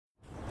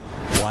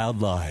Wild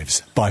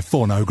Lives by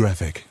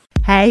Faunographic.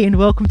 Hey, and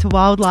welcome to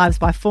Wild Lives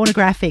by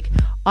Faunographic.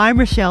 I'm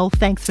Rochelle,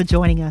 thanks for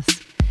joining us.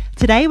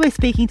 Today we're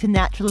speaking to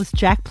naturalist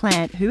Jack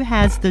Plant, who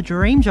has the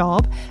dream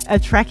job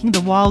of tracking the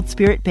wild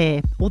spirit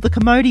bear, or the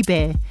Kermode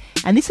bear,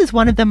 and this is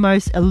one of the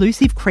most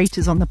elusive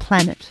creatures on the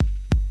planet.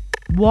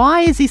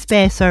 Why is this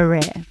bear so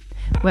rare?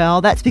 Well,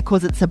 that's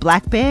because it's a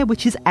black bear,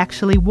 which is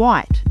actually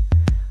white.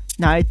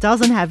 No, it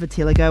doesn't have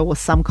vitiligo or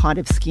some kind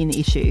of skin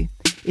issue.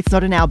 It's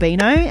not an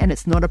albino and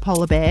it's not a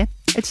polar bear.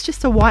 It's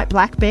just a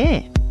white-black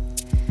bear.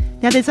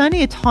 Now, there's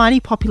only a tiny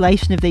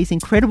population of these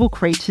incredible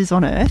creatures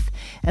on Earth,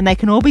 and they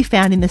can all be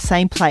found in the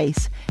same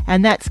place,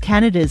 and that's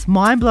Canada's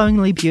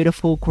mind-blowingly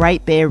beautiful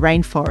Great Bear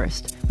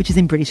Rainforest, which is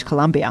in British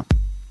Columbia.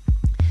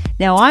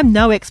 Now, I'm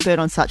no expert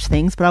on such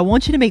things, but I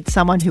want you to meet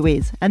someone who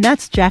is, and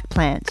that's Jack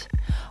Plant.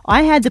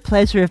 I had the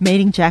pleasure of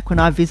meeting Jack when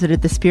I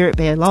visited the Spirit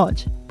Bear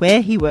Lodge, where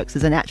he works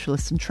as a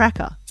naturalist and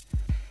tracker.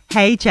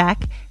 Hey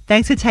Jack,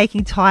 thanks for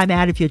taking time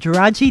out of your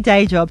drudgy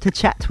day job to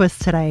chat to us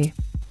today.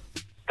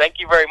 Thank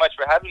you very much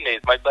for having me.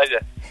 It's my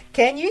pleasure.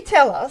 Can you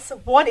tell us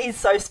what is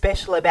so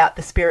special about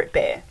the Spirit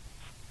Bear?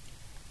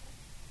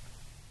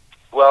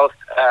 Well,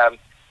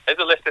 there's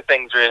a list of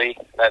things really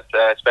that's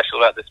special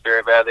about the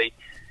Spirit Bear.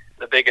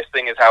 The biggest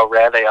thing is how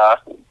rare they are.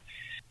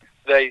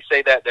 They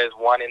say that there's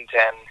 1 in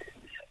 10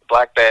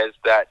 black bears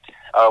that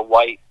are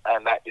white,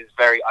 and that is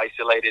very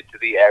isolated to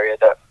the area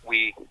that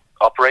we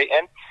operate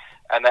in.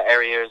 And that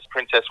area is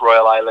Princess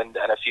Royal Island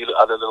and a few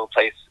other little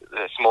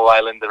small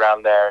islands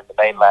around there and the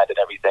mainland and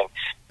everything.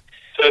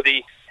 So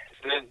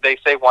they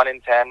say 1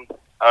 in 10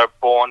 are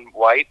born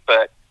white,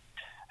 but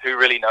who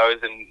really knows?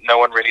 And no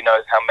one really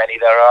knows how many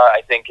there are.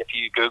 I think if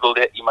you Googled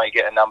it, you might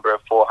get a number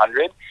of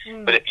 400.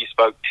 But if you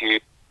spoke to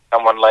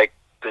someone like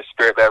the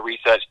Spirit Bear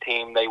research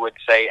team, they would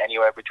say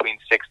anywhere between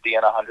 60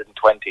 and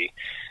 120.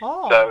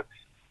 Oh.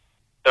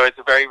 So it's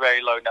a very,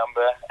 very low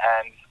number,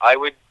 and I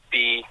would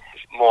be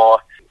more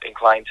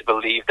inclined to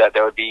believe that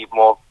there would be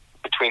more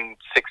between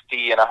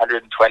 60 and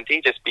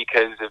 120 just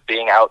because of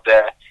being out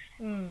there.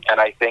 And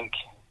I think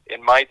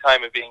in my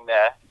time of being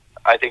there,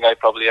 I think I've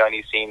probably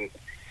only seen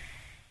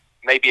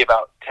maybe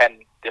about 10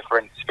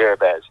 different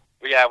spirit bears.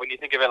 But yeah, when you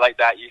think of it like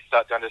that, you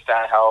start to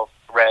understand how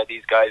rare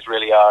these guys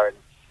really are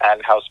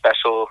and how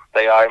special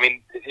they are. I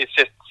mean, it's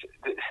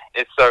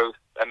so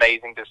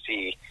amazing to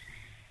see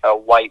a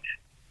white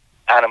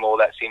animal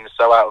that seems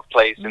so out of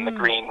place in the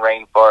green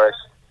rainforest.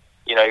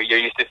 You know, you're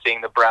used to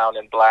seeing the brown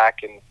and black,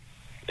 and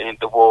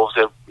the wolves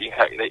are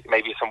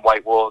maybe some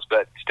white wolves,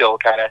 but still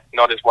kind of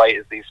not as white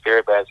as these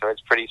spirit bears. So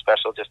it's pretty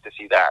special just to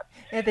see that.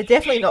 Yeah, they're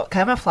definitely not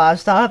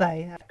camouflaged, are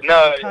they?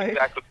 No,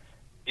 exactly.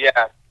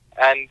 Yeah,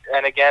 and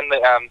again,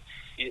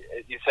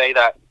 you say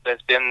that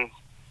there's been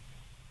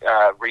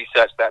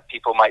research that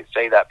people might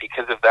say that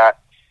because of that,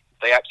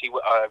 they actually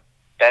are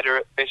better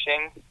at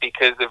fishing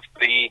because of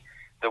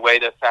the way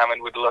the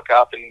salmon would look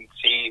up and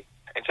see.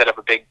 Instead of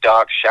a big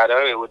dark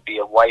shadow, it would be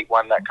a white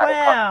one that kind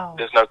of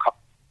there's no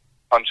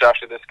contrast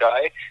to the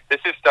sky.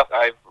 This is stuff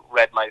I've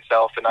read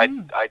myself, and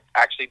I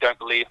actually don't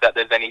believe that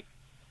there's any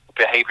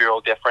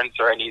behavioral difference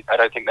or any. I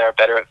don't think they're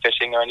better at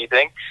fishing or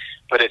anything,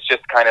 but it's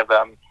just kind of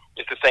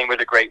it's the same with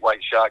the great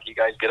white shark you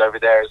guys get over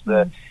there. Is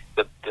the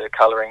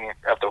coloring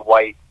of the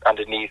white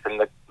underneath and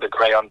the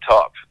grey on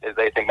top. Is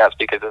they think that's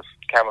because of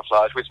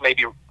camouflage, which may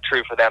be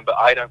true for them, but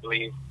I don't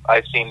believe.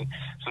 I've seen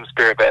some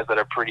spirit bears that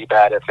are pretty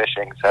bad at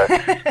fishing, so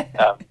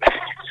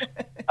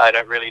I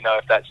don't really know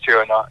if that's true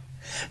or not.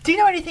 Do you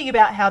know anything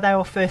about how they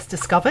were first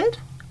discovered,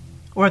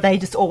 or have they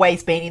just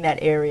always been in that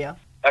area?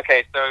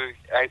 Okay, so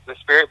the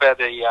spirit bear,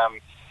 the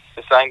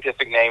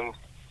scientific name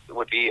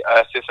would be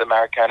Ursus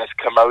americanus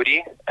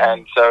Kermode,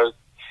 and so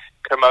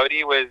Kermode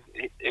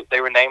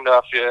they were named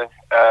after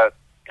a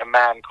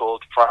man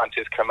called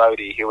Francis Kermode.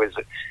 He was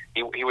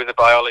a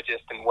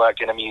biologist and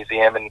worked in a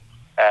museum, and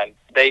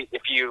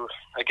if you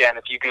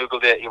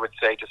Googled it, it would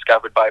say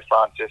discovered by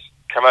Francis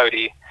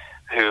Kermode,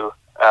 who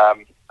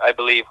I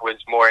believe was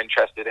more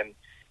interested in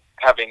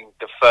having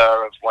the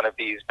fur of one of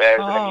these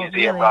bears in a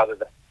museum rather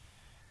than,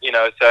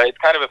 so it's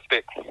kind of a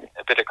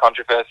bit of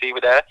controversy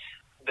with there.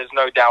 There's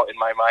no doubt in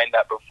my mind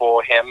that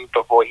before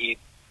he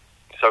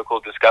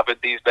so-called discovered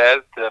these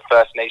bears, the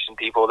First Nation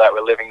people that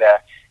were living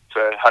there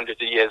for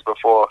hundreds of years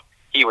before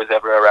he was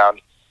ever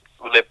around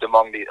lived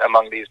among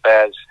these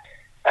bears,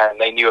 and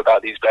they knew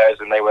about these bears,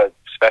 and they were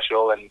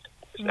special and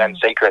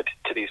sacred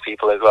to these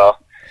people as well.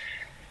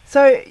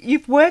 So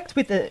you've worked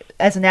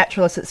as a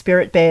naturalist at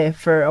Spirit Bear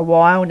for a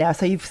while now,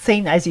 so you've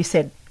seen, as you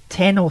said,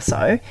 10 or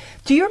so.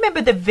 Do you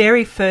remember the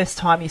very first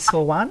time you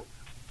saw one?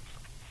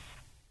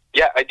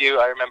 Yeah, I do.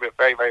 I remember it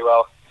very, very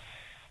well.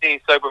 See,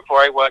 so before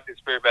I worked at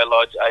Spirit Bear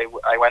Lodge,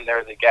 I went there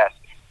as a guest,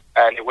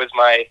 and I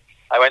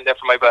went there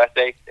for my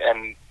birthday,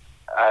 and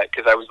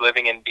because I was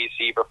living in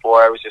BC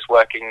before, I was just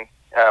working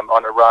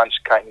on a ranch,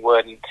 cutting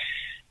wood and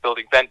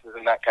building fences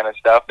and that kind of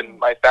stuff. And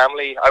my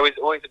family, I was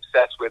always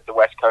obsessed with the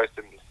West Coast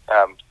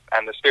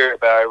and the Spirit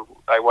Bear.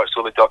 I watched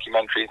all the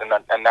documentaries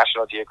and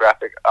National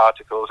Geographic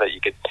articles that you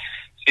could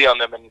see on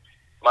them, and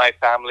my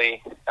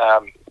family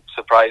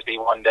surprised me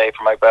one day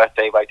for my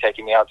birthday by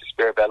taking me out to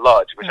Spirit Bear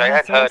Lodge, which I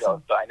had heard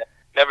of, but I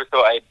never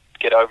thought I'd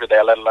get over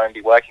there, let alone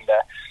be working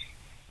there.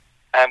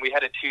 And we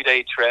had a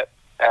 2-day trip,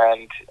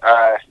 and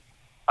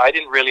I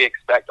didn't really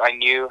expect. I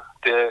knew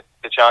the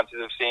chances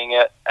of seeing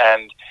it,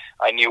 and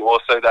I knew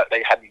also that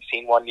they hadn't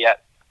seen one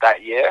yet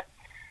that year.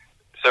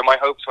 So my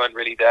hopes weren't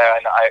really there,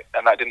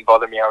 and that didn't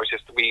bother me.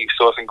 We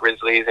saw some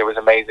grizzlies. It was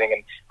amazing,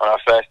 and on our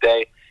first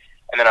day.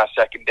 And then our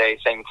second day,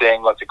 same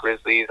thing, lots of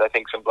grizzlies, I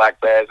think some black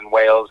bears and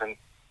whales. And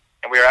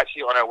we were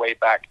actually on our way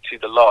back to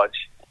the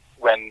lodge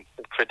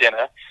for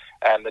dinner,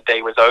 and the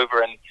day was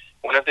over. And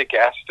one of the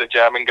guests, the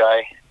German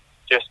guy,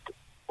 just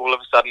all of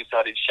a sudden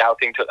started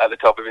shouting at the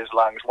top of his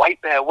lungs, "White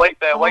bear, white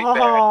bear, white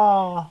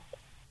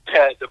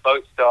bear." The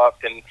boat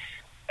stopped, and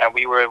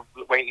we were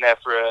waiting there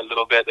for a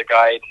little bit. The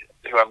guide,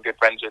 who I'm good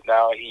friends with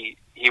now, he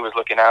was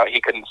looking out. He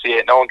couldn't see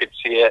it. No one could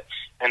see it.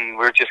 And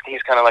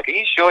he's kind of like, "Are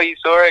you sure you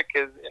saw it?"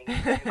 And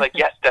he's like,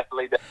 "Yes,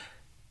 definitely."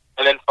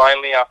 And then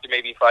finally, after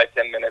maybe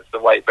 5-10 minutes, the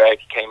white bear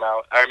came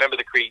out. I remember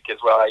the creek as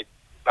well.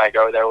 I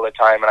go there all the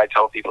time, and I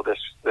tell people this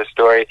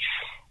story.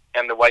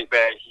 And the white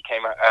bear, she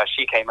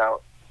came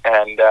out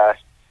and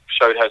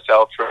showed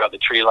herself throughout the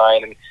tree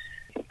line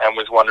and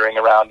was wandering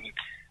around.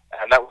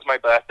 And that was my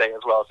birthday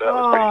as well, so that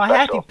was pretty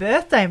special. Happy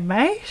birthday,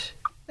 mate.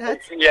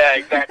 Yeah,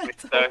 exactly.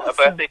 So awesome. A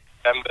birthday in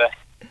November.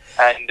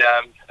 And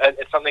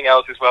it's something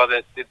else as well.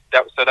 That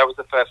was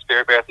the first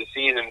Spirit Bear of the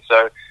season.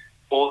 So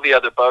all the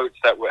other boats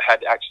that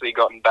had actually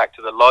gotten back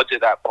to the lodge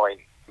at that point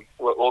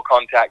were all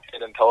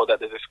contacted and told that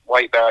there's this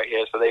white bear out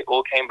here. So they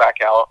all came back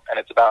out, and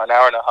it's about an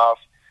hour and a half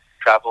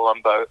travel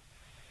on boat.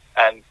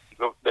 And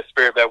the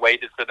Spirit Bear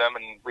waited for them,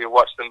 and we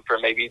watched them for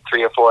maybe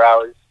 3 or 4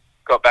 hours.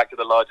 Got back to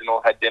the lodge and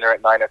all had dinner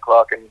at 9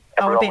 o'clock. And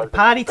everyone was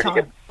party time.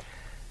 Good.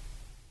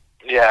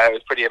 Yeah, it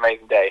was a pretty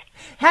amazing day.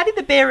 How did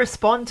the bear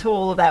respond to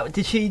all of that?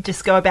 Did she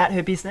just go about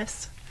her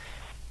business?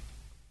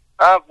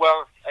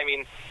 Well, I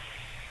mean,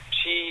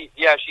 she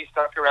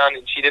stuck around,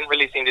 and she didn't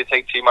really seem to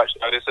take too much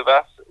notice of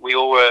us. We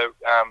all were,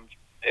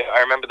 I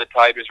remember the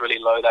tide was really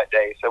low that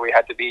day, so we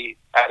had to be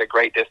at a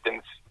great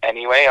distance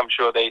anyway. I'm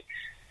sure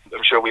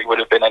we would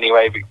have been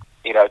anyway,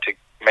 to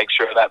make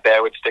sure that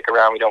bear would stick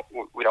around. We don't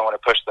want to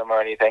push them or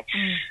anything.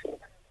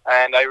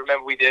 And I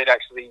remember we did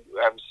actually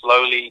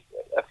slowly.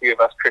 A few of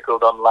us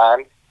trickled on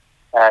land,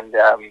 and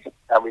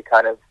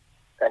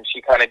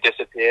she kind of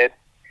disappeared,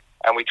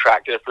 and we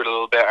tracked her for a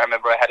little bit. I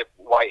remember I had a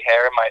white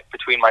hair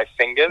between my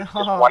fingers, just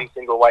one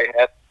single white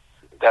hair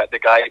that the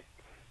guy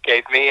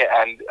gave me,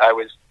 and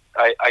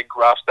I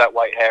grasped that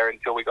white hair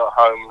until we got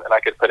home, and I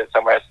could put it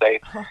somewhere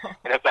safe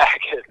in a bag.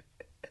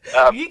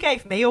 You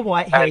gave me a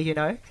white hair,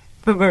 when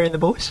we were in the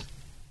bush.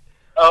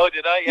 Oh,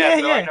 did I? Yeah.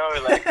 I know,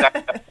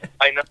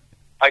 I know.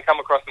 I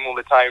come across them all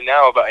the time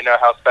now, but I know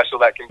how special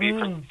that can be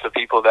for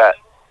people that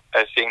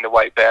are seeing the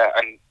white bear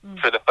and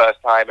for the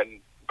first time, and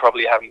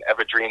probably haven't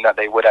ever dreamed that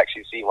they would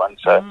actually see one.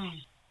 So,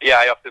 yeah,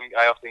 I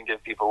often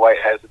give people white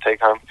hairs to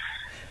take home.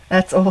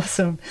 That's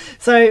awesome.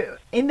 So,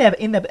 in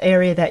the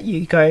area that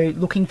you go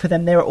looking for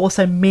them, there are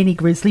also many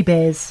grizzly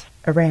bears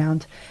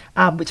around,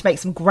 which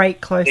makes some great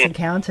close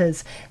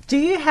encounters. Do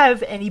you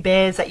have any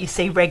bears that you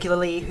see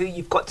regularly who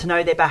you've got to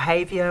know their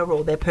behaviour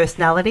or their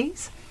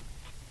personalities?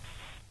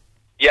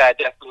 Yeah,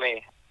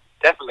 definitely.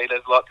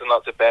 There's lots and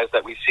lots of bears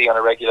that we see on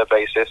a regular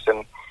basis,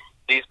 and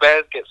these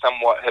bears get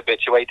somewhat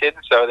habituated,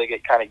 so they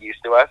get kind of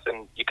used to us,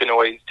 and you can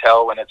always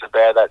tell when it's a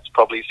bear that's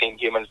probably seen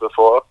humans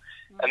before.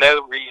 And they're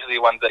usually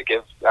ones that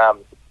give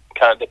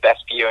kind of the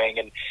best viewing,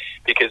 and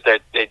because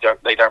they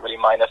don't really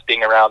mind us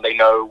being around. They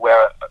know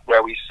where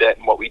we sit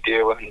and what we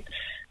do, and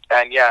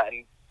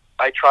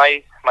I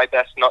try my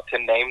best not to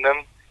name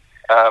them.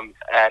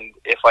 And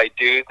if I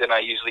do, then I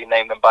usually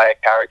name them by a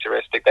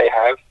characteristic they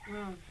have.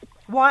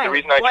 Why? The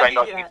reason I try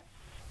not to,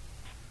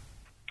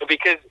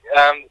 because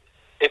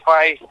if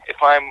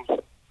I'm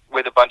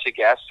with a bunch of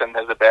guests and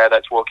there's a bear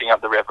that's walking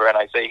up the river and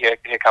I say here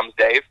comes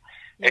Dave,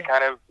 it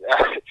kind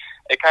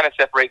of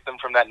separates them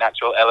from that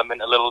natural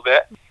element a little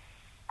bit.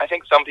 I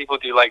think some people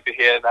do like to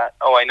hear that.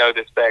 Oh, I know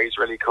this bear, he's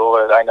really cool,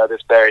 or I know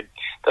this bear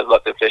does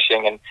lots of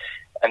fishing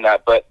and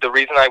that. But the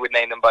reason I would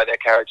name them by their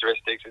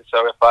characteristics is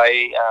so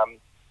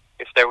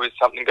if there was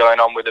something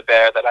going on with a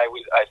bear that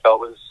I felt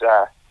was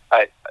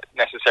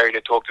necessary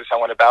to talk to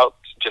someone about,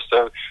 just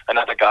so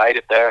another guide,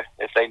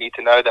 if they need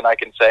to know, then I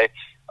can say,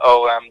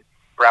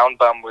 Brown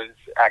Bum was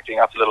acting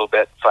up a little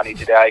bit funny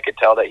today. I could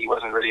tell that he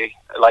wasn't really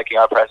liking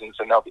our presence,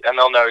 and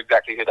they'll know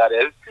exactly who that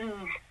is.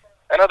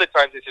 And other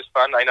times it's just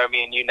fun. I know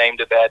me and you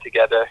named a bear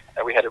together,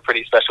 and we had a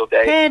pretty special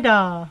day.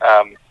 Panda.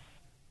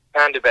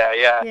 Panda bear,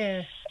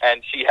 yeah.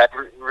 And she had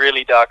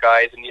really dark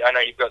eyes, and I know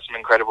you've got some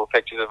incredible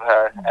pictures of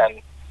her,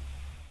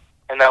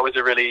 and that was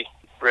a really,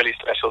 really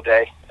special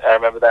day. I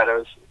remember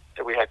that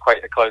we had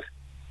quite a close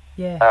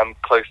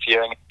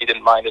viewing. She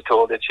didn't mind at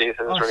all, did she?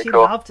 So it was really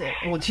cool. She loved it.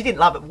 Well, she didn't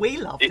love it. We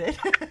loved it.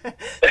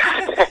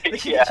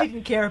 She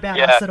didn't care about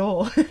us at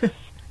all.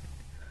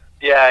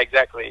 Yeah,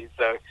 exactly.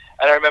 So,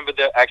 and I remember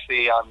that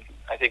actually,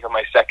 I think on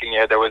my second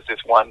year, there was this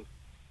one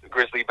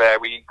grizzly bear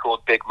we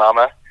called Big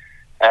Mama,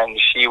 and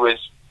she was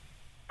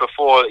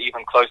before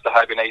even close to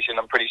hibernation,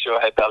 I'm pretty sure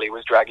her belly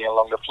was dragging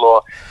along the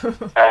floor.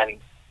 And,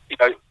 you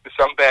know,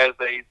 some bears,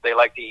 they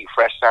like to eat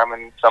fresh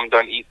salmon. Some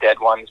don't eat dead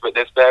ones. But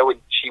this bear,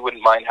 she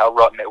wouldn't mind how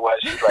rotten it was.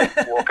 She'd,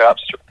 like, walk up.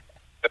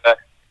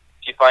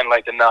 She'd find,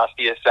 like, the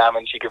nastiest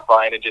salmon she could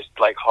find and just,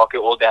 like, hawk it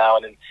all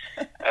down.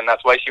 And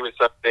that's why she was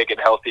so big and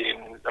healthy.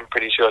 And I'm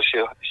pretty sure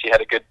she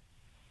had a good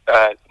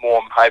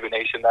warm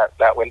hibernation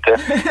that winter.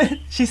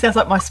 She sounds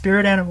like my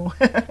spirit animal.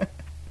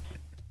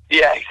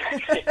 Yeah,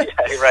 exactly.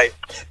 Yeah, right.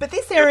 But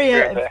this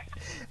area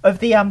of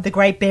the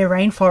Great Bear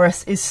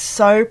Rainforest is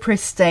so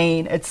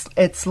pristine.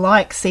 It's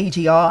like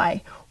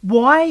CGI.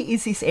 Why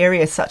is this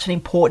area such an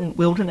important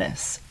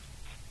wilderness?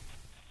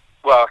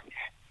 Well,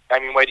 I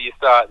mean, where do you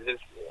start?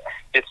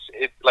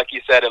 It's like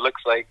you said. It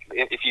looks like,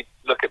 if you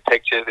look at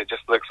pictures, it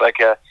just looks like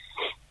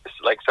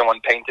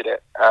someone painted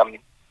it.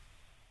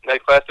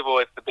 Like, first of all,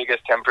 it's the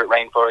biggest temperate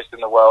rainforest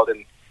in the world,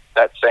 and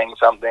that's saying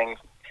something.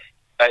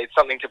 It's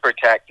something to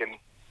protect,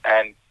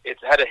 and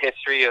it's had a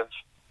history of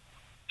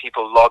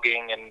people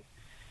logging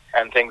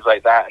and things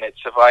like that, and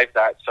it's survived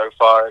that so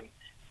far. And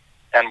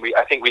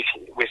I think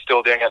we're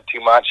still doing it too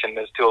much, and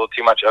there's still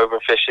too much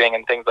overfishing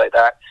and things like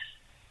that.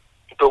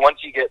 But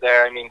once you get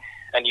there, I mean,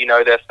 and you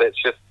know this,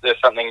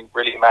 there's something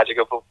really magic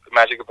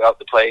about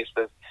the place.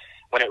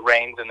 When it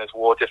rains and there's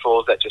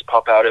waterfalls that just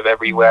pop out of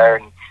everywhere,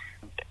 and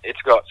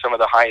it's got some of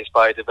the highest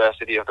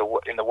biodiversity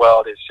in the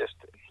world. It's just,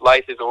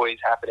 life is always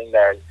happening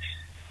there.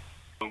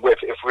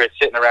 If we're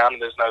sitting around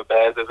and there's no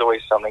bears, there's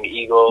always something,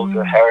 eagles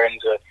or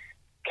herons or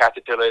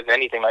caterpillars,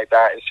 anything like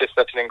that. It's just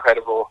such an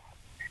incredible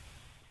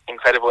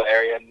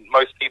area. And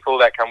most people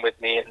that come with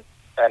me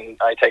and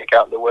I take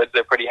out in the woods,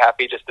 they're pretty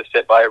happy just to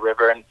sit by a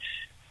river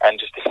and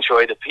just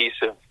enjoy the peace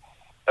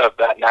of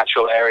that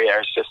natural area.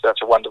 It's just such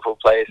a wonderful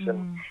place.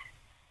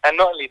 And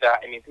not only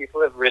that, I mean,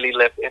 people have really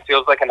lived, it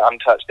feels like an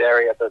untouched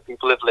area, but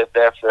people have lived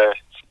there for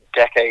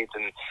decades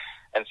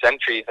and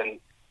centuries, and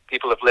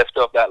people have lived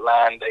off that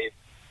land.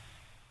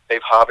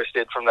 They've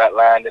harvested from that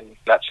land, and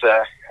that's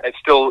there's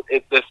still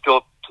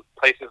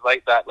places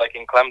like that, like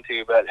in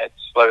Klemtu, but it's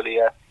slowly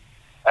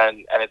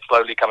and it's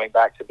slowly coming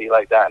back to be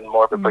like that, and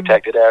more of a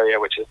protected area,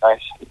 which is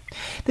nice.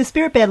 The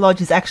Spirit Bear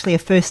Lodge is actually a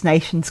First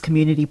Nations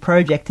community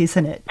project,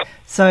 isn't it?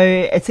 So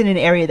it's in an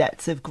area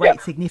that's of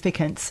great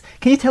significance.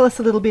 Can you tell us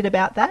a little bit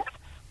about that?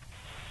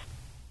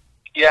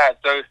 Yeah,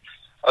 so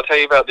I'll tell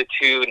you about the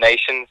two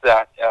nations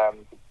that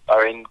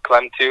are in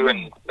Klemtu,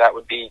 and that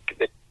would be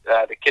the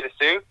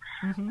Kitasoo,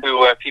 who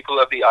were people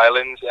of the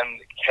islands,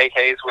 and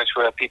KKs, which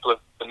were people of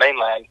the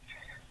mainland.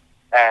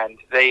 And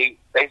they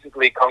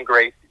basically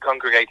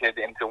congregated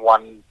into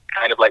one,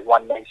 kind of like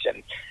one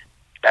nation,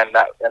 and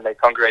they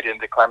congregated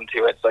into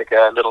Klemtu. It's like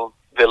a little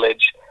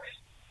village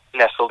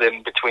nestled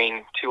in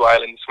between two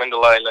islands,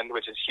 Swindle Island,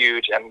 which is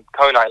huge, and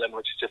Cone Island,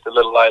 which is just a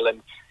little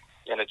island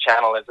in a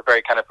channel. It's a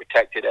very kind of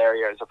protected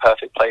area. It's a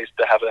perfect place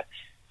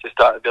to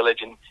start a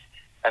village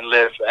and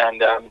live.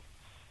 And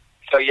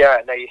so yeah,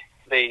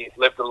 they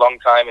lived a long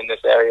time in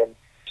this area and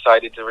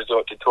decided to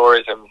resort to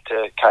tourism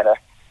to kind of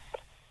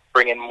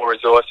bring in more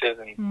resources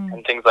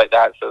and things like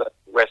that. So that's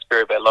where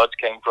Spirit Bear Lodge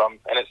came from.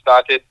 And it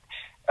started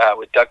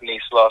with Doug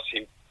Niesloss,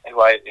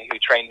 who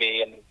trained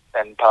me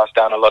and passed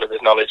down a lot of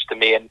his knowledge to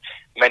me and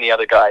many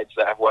other guides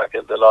that have worked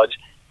at the lodge.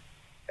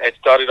 It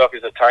started off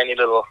as a tiny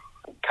little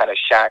kind of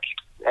shack,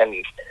 and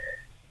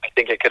I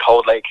think it could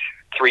hold like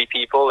 3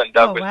 people, and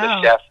Doug was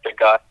the chef, the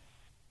guy,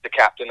 the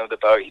captain of the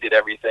boat. He did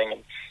everything,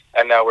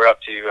 and now we're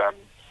up to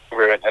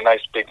we're at a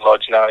nice big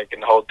lodge now. It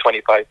can hold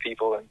 25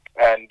 people,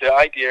 and the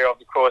idea, of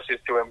course, is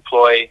to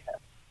employ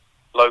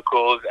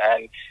locals,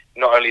 and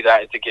not only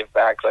that, is to give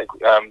back. Like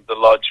the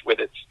lodge, with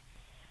its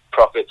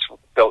profits,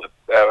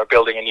 are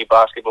building a new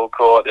basketball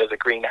court. There's a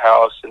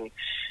greenhouse and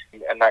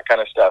that kind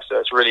of stuff. So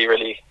it's really,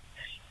 really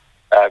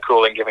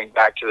cool, and giving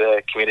back to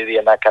the community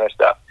and that kind of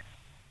stuff.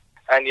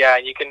 And yeah,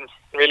 you can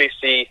really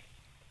see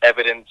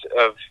evidence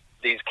of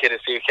these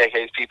Kitasoo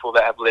KKs, people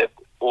that have lived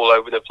all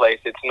over the place.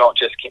 It's not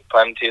just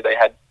Klemtu. They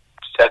had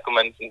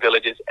settlements and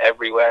villages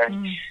everywhere.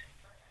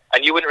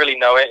 And you wouldn't really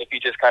know it if you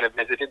just kind of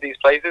visited these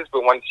places.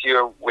 But once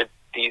you're with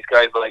these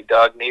guys like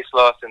Doug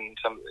Niesloss and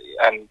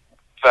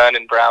Fern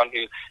and Brown,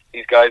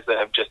 these guys that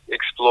have just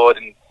explored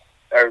and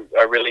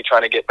are really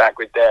trying to get back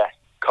with their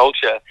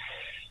culture,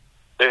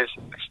 there's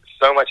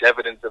so much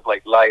evidence of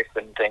like life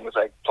and things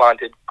like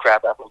planted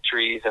crabapple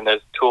trees, and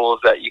there's tools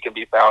that you can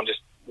be found, just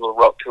little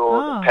rock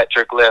tools and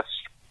petroglyphs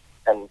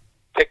and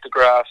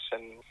pictographs,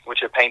 and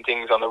which are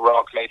paintings on the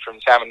rocks made from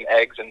salmon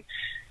eggs. And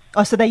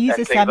so they use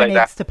the salmon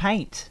eggs to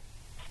paint.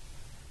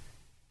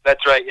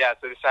 That's right, yeah.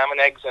 So the salmon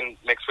eggs and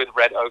mixed with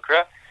red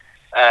ochre,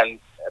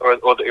 or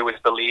it was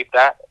believed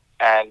that.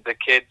 And the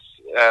kids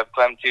of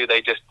Klemtu,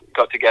 they just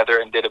got together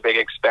and did a big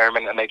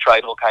experiment, and they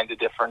tried all kinds of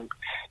different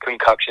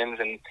concoctions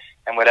and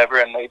whatever,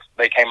 and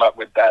they came up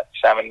with that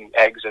salmon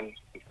eggs and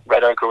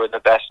red ochre were the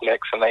best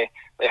mix. And they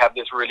have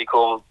this really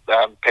cool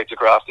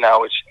pictograph now,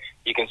 which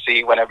you can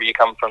see whenever you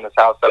come from the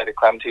south side of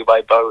Klemtu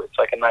by boat. It's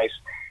like a nice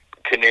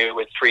canoe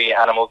with 3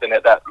 animals in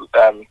it that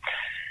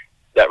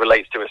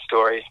relates to a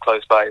story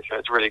close by. So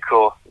it's really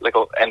cool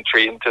little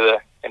entry into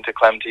into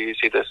Clemty, you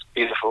see this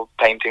beautiful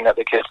painting that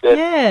the kids did.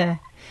 Yeah.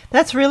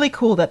 That's really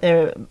cool that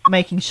they're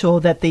making sure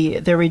that the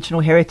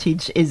original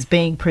heritage is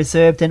being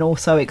preserved and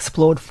also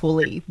explored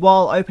fully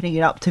while opening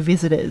it up to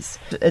visitors.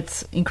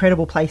 It's an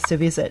incredible place to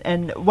visit.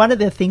 And one of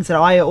the things that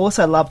I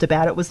also loved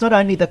about it was not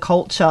only the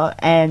culture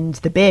and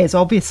the bears,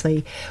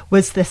 obviously,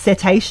 was the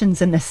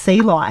cetaceans and the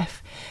sea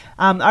life.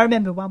 I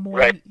remember one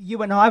morning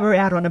you and I were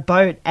out on a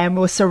boat and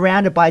we were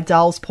surrounded by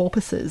Dall's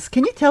porpoises.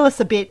 Can you tell us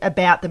a bit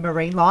about the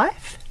marine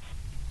life?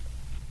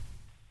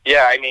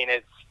 Yeah, I mean,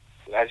 it's,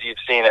 as you've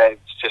seen, it's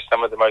just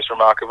some of the most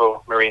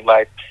remarkable marine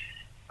life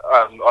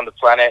on the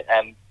planet.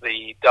 And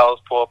the Dall's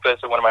porpoise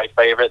are one of my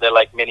favorite. They're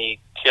like mini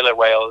killer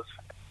whales,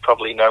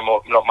 probably not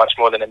much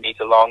more than a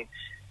meter long.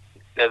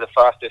 They're the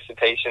fastest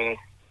cetacean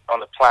on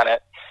the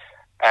planet,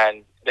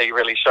 and they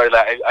really show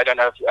that. I don't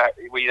know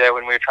if were you there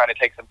when we were trying to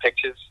take some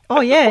pictures?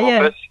 Oh,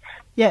 yeah.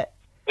 They're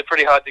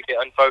pretty hard to get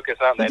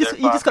unfocused, aren't they?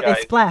 You just got their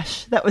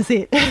splash. That was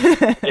it.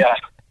 Yeah,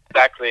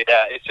 exactly.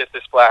 Yeah, it's just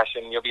a splash,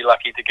 and you'll be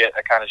lucky to get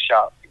a kind of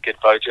sharp, good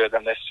photo of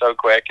them. They're so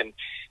quick and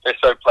they're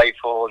so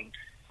playful,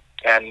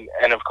 and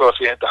of course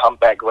we have the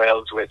humpback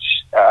whales, which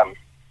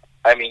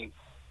I mean,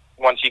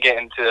 once you get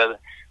into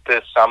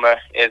the summer,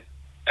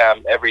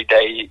 every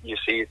day you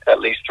see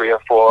at least 3 or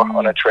 4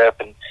 on a trip,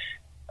 and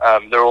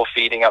they're all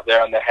feeding up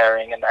there on the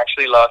herring. And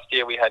actually last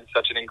year we had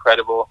such an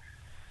incredible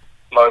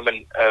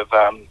moment of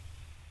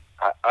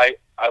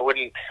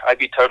I'd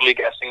be totally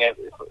guessing it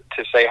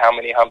to say how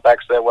many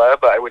humpbacks there were,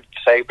 but I would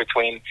say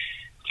between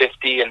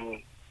 50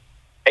 and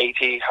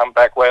 80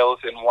 humpback whales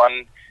in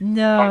one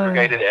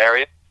congregated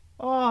area.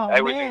 Oh,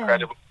 it was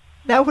incredible.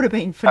 That would have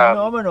been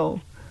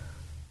phenomenal.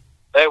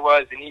 There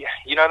was, and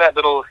you know that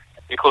little,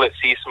 you call it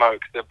sea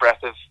smoke, the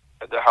breath of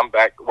the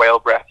humpback whale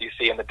breath you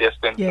see in the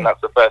distance, and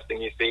that's the first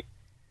thing you see.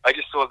 I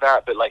just saw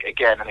that, but like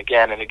again and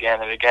again and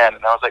again and again,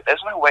 and I was like,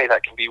 there's no way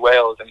that can be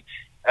whales. And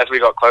as we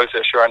got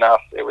closer, sure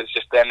enough, it was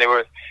just then they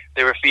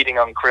were feeding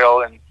on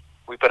krill, and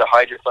we put a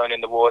hydrophone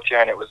in the water,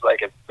 and it was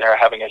like they were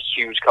having a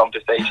huge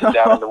conversation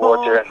down in the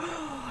water. And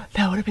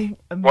that would have been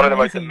amazing. One of the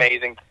most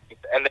amazing things.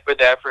 And they were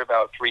there for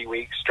about 3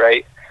 weeks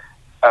straight,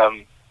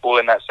 all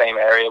in that same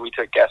area. We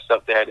took guests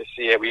up there to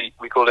see it.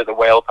 We called it the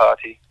whale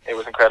party. It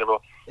was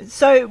incredible.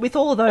 So with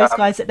all of those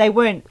guys, they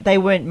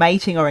weren't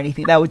mating or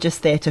anything. They were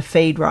just there to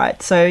feed,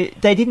 right? So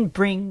they didn't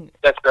bring.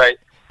 That's right.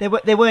 There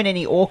weren't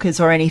any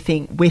orcas or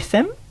anything with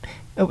them.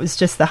 It was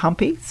just the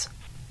humpies.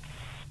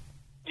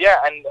 Yeah,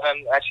 and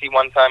actually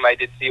one time I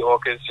did see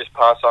orcas just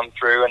pass on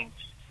through, and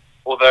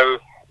although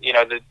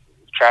the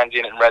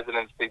transient and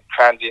residents, the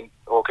transient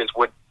orcas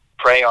would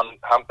prey on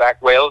humpback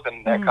whales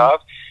and their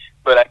calves,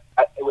 but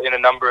in a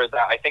number of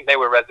that, I think they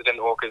were resident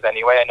orcas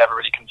anyway. I never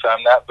really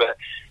confirmed that, but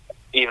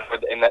even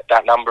in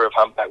that number of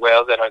humpback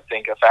whales, I don't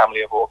think a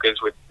family of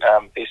orcas would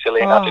be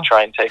silly enough to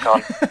try and take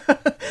on.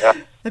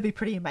 That'd be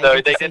pretty amazing.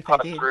 So they did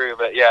pass through,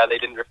 but yeah, they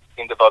didn't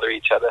seem to bother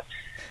each other.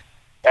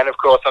 And of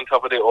course, on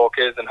top of the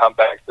orcas and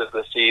humpbacks, there's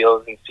the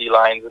seals and sea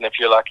lions, and if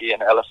you're lucky,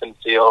 an elephant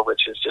seal,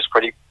 which is just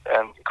pretty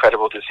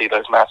incredible to see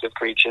those massive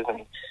creatures.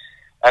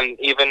 And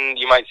even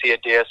you might see a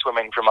deer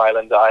swimming from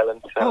island to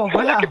island. So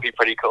that could be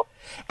pretty cool.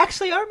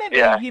 Actually, I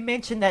remember you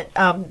mentioned that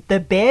the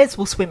bears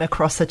will swim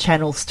across the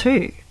channels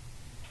too.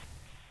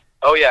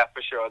 Oh yeah,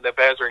 for sure. The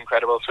bears are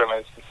incredible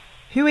swimmers.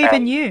 Who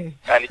even knew?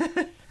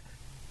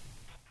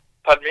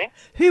 Pardon me?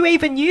 Who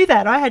even knew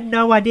that? I had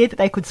no idea that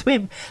they could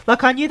swim.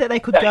 Like, I knew that they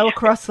could go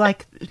across,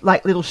 like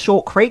little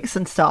short creeks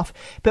and stuff.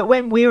 But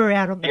when we were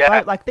out on the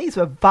boat, like, these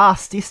were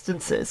vast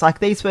distances. Like,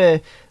 these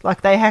were,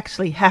 like, they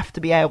actually have to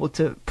be able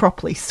to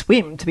properly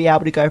swim to be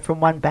able to go from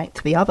one bank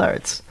to the other.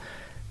 It's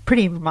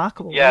pretty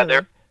remarkable. Yeah,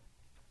 really.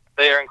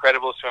 they are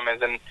incredible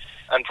swimmers.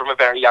 And from a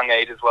very young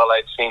age as well,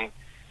 I've seen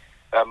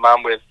a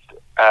mum with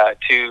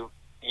 2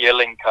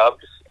 yearling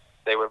cubs.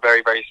 They were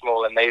very, very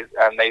small, and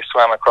they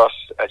swam across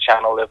a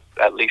channel of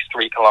at least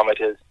 3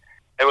 kilometers.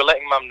 They were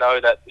letting Mum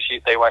know that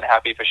they weren't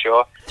happy for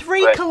sure.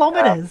 3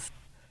 kilometers?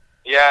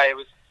 It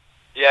was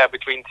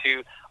between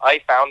 2.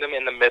 I found them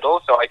in the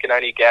middle, so I can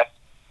only guess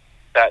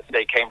that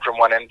they came from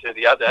one end to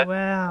the other.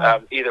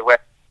 Wow. Either way.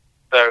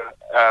 So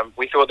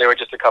we thought they were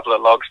just a couple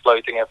of logs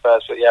floating at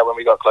first, but when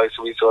we got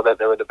closer, we saw that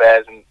they were the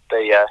bears, and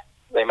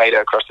they made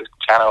it across the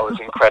channel. It was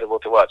incredible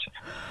to watch.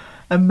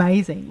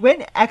 Amazing.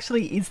 When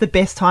actually is the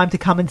best time to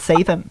come and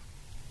see them?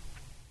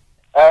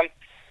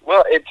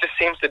 Well, it just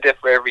seems to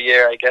differ every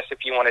year. I guess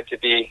if you wanted to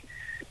be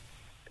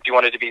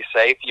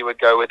safe, you would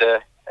go with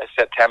a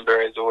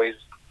September is always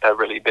a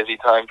really busy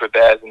time for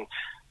bears, and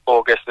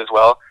August as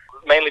well.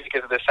 Mainly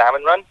because of the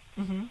salmon run.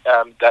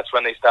 Mm-hmm. That's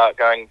when they start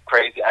going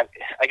crazy. I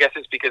guess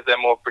it's because they're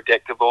more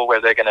predictable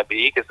where they're going to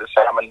be, because the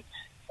salmon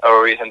are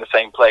always in the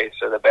same place,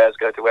 so the bears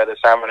go to where the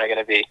salmon are going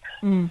to be.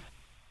 Mm.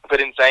 But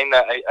in saying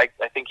that, I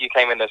think you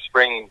came in the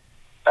spring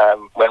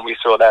when we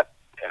saw that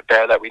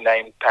bear that we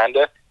named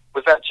Panda.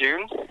 Was that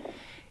June?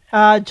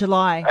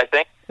 July. I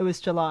think. It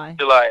was July.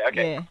 July,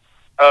 okay. Yeah.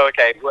 Oh,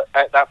 okay. Well,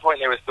 at that point,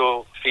 they were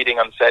still feeding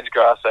on sedge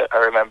grass, I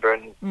remember,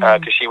 and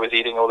because she was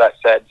eating all that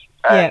sedge.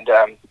 And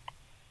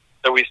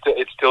so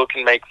it still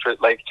can make for,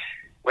 like,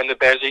 when the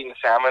bears are eating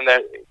salmon,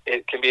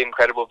 it can be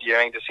incredible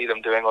viewing to see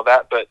them doing all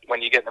that. But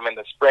when you get them in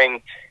the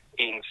spring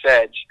eating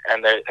sedge,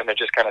 and they're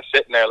just kind of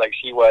sitting there like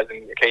she was,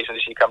 and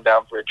occasionally she come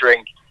down for a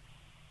drink,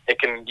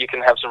 you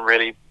can have some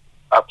really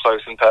up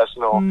close and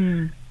personal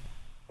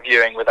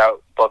viewing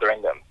without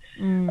bothering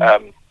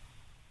them.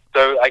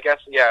 So I guess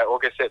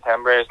August,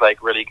 September is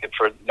like really good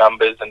for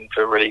numbers and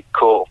for really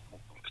cool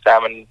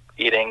salmon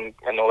eating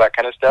and all that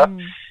kind of stuff.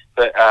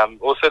 But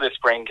also the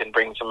spring can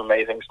bring some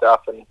amazing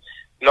stuff, and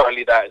not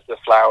only that, it's the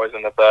flowers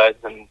and the birds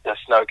and the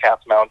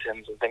snow-capped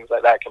mountains and things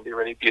like that can be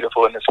really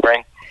beautiful in the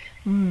spring.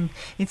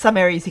 In some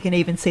areas, you can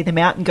even see the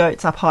mountain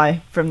goats up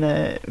high from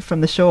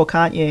the shore,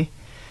 can't you?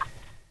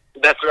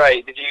 That's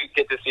right. Did you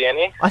get to see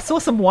any? I saw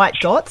some white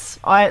dots.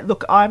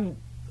 I'm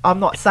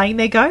not saying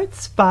they're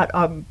goats, but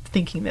I'm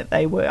thinking that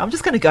they were. I'm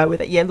just going to go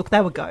with it. Yeah, look,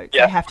 they were goats.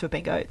 Yeah. They have to have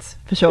been goats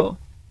for sure.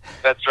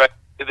 That's right.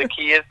 The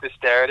key is to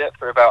stare at it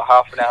for about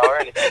half an hour,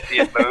 and if you see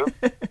it move,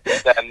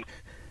 then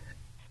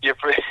you're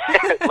pretty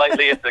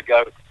likely it's a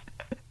goat.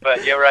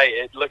 But you're right;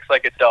 it looks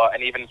like a dot,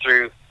 and even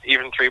through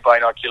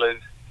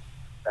binoculars,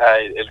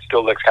 it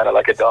still looks kind of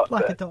like a dot.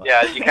 Like a dot.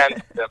 Yeah, you can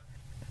see them.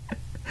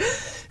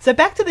 So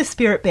back to the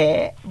spirit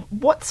bear.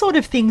 What sort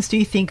of things do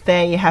you think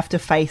they have to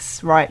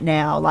face right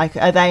now? Like,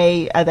 are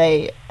they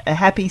a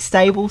happy,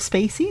 stable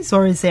species,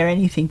 or is there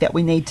anything that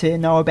we need to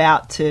know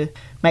about to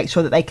make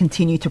sure that they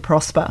continue to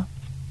prosper?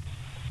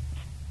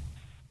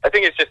 I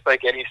think it's just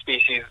like any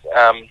species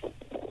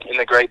in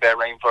the Great Bear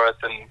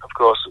Rainforest, and of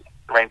course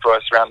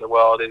rainforests around the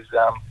world, is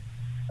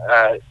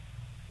the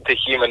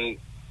human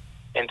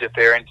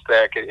interference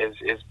there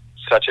is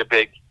such a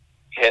big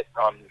hit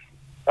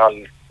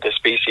on the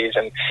species.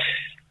 And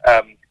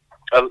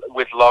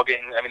with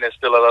logging, I mean, there's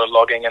still a lot of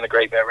logging in the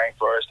Great Bear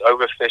Rainforest.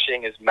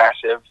 Overfishing is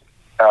massive.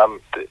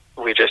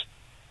 We're just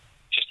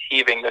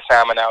heaving the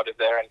salmon out of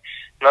there, and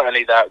not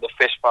only that, the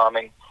fish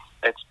farming.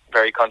 It's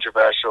very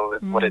controversial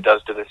what it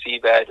does to the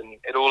seabed, and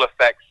it all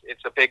affects.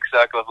 It's a big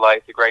circle of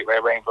life, the Great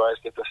Bear Rainforest.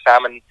 If the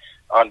salmon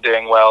aren't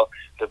doing well,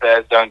 the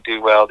bears don't do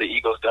well, the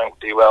eagles don't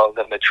do well,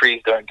 then the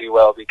trees don't do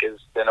well because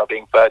they're not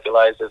being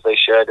fertilized as they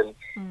should, and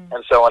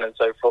so on and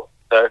so forth.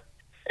 So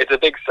it's a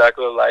big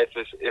circle of life.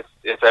 If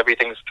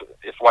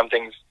one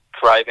thing's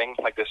thriving,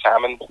 like the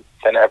salmon,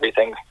 then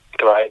everything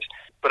thrives.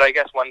 But I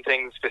guess one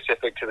thing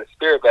specific to the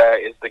spirit bear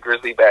is the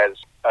grizzly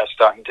bears are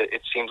starting to,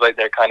 it seems like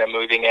they're kind of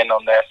moving in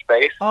on their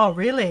space. Oh,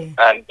 really?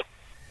 And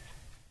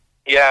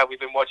yeah, we've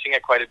been watching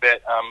it quite a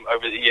bit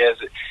over the years.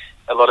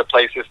 A lot of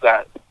places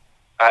that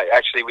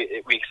actually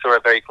we saw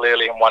it very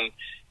clearly in one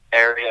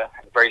area,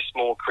 a very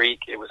small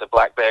creek. It was a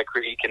black bear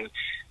creek, and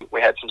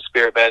we had some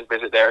spirit bears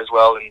visit there as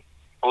well. And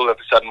all of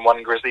a sudden,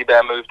 one grizzly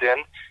bear moved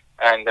in,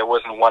 and there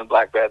wasn't one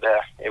black bear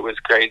there. It was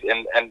crazy,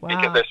 and wow.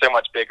 Because they're so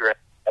much bigger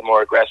and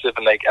more aggressive,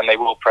 and they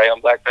will prey on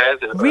black bears.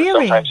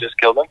 Really? Sometimes just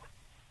kill them.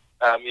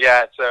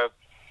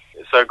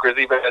 So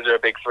grizzly bears are a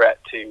big threat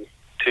to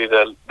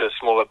the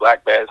smaller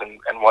black bears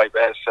and white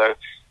bears. So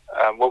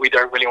what we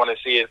don't really want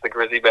to see is the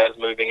grizzly bears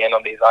moving in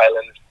on these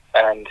islands,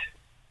 and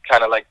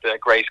kind of like the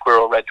gray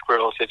squirrel, red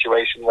squirrel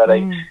situation where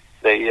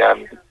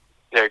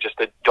they're just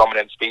a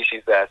dominant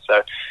species there.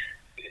 So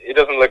it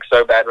doesn't look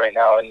so bad right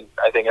now, and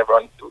I think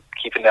everyone's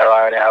keeping their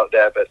eye on it out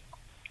there.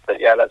 But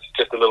yeah, that's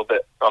just a little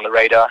bit on the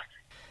radar.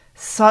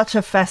 Such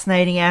a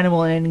fascinating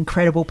animal and an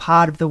incredible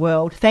part of the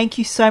world. Thank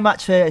you so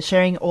much for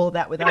sharing all of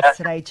that with us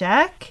today,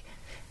 Jack.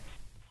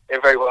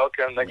 You're very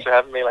welcome. Thanks for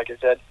having me, like I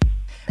said.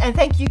 And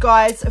thank you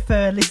guys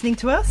for listening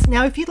to us.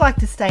 Now, if you'd like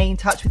to stay in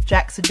touch with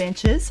Jack's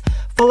adventures,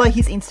 follow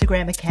his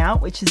Instagram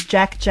account, which is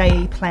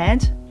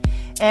JackJEPlant.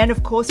 And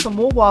of course, for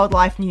more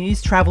wildlife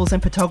news, travels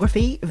and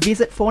photography,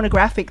 visit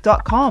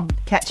faunographic.com.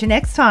 Catch you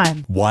next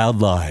time.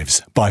 Wild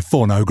Lives by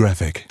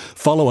Faunographic.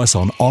 Follow us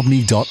on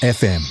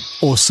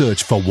omni.fm or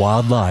search for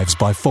Wild Lives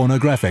by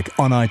Faunographic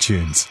on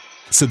iTunes.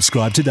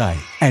 Subscribe today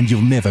and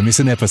you'll never miss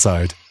an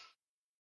episode.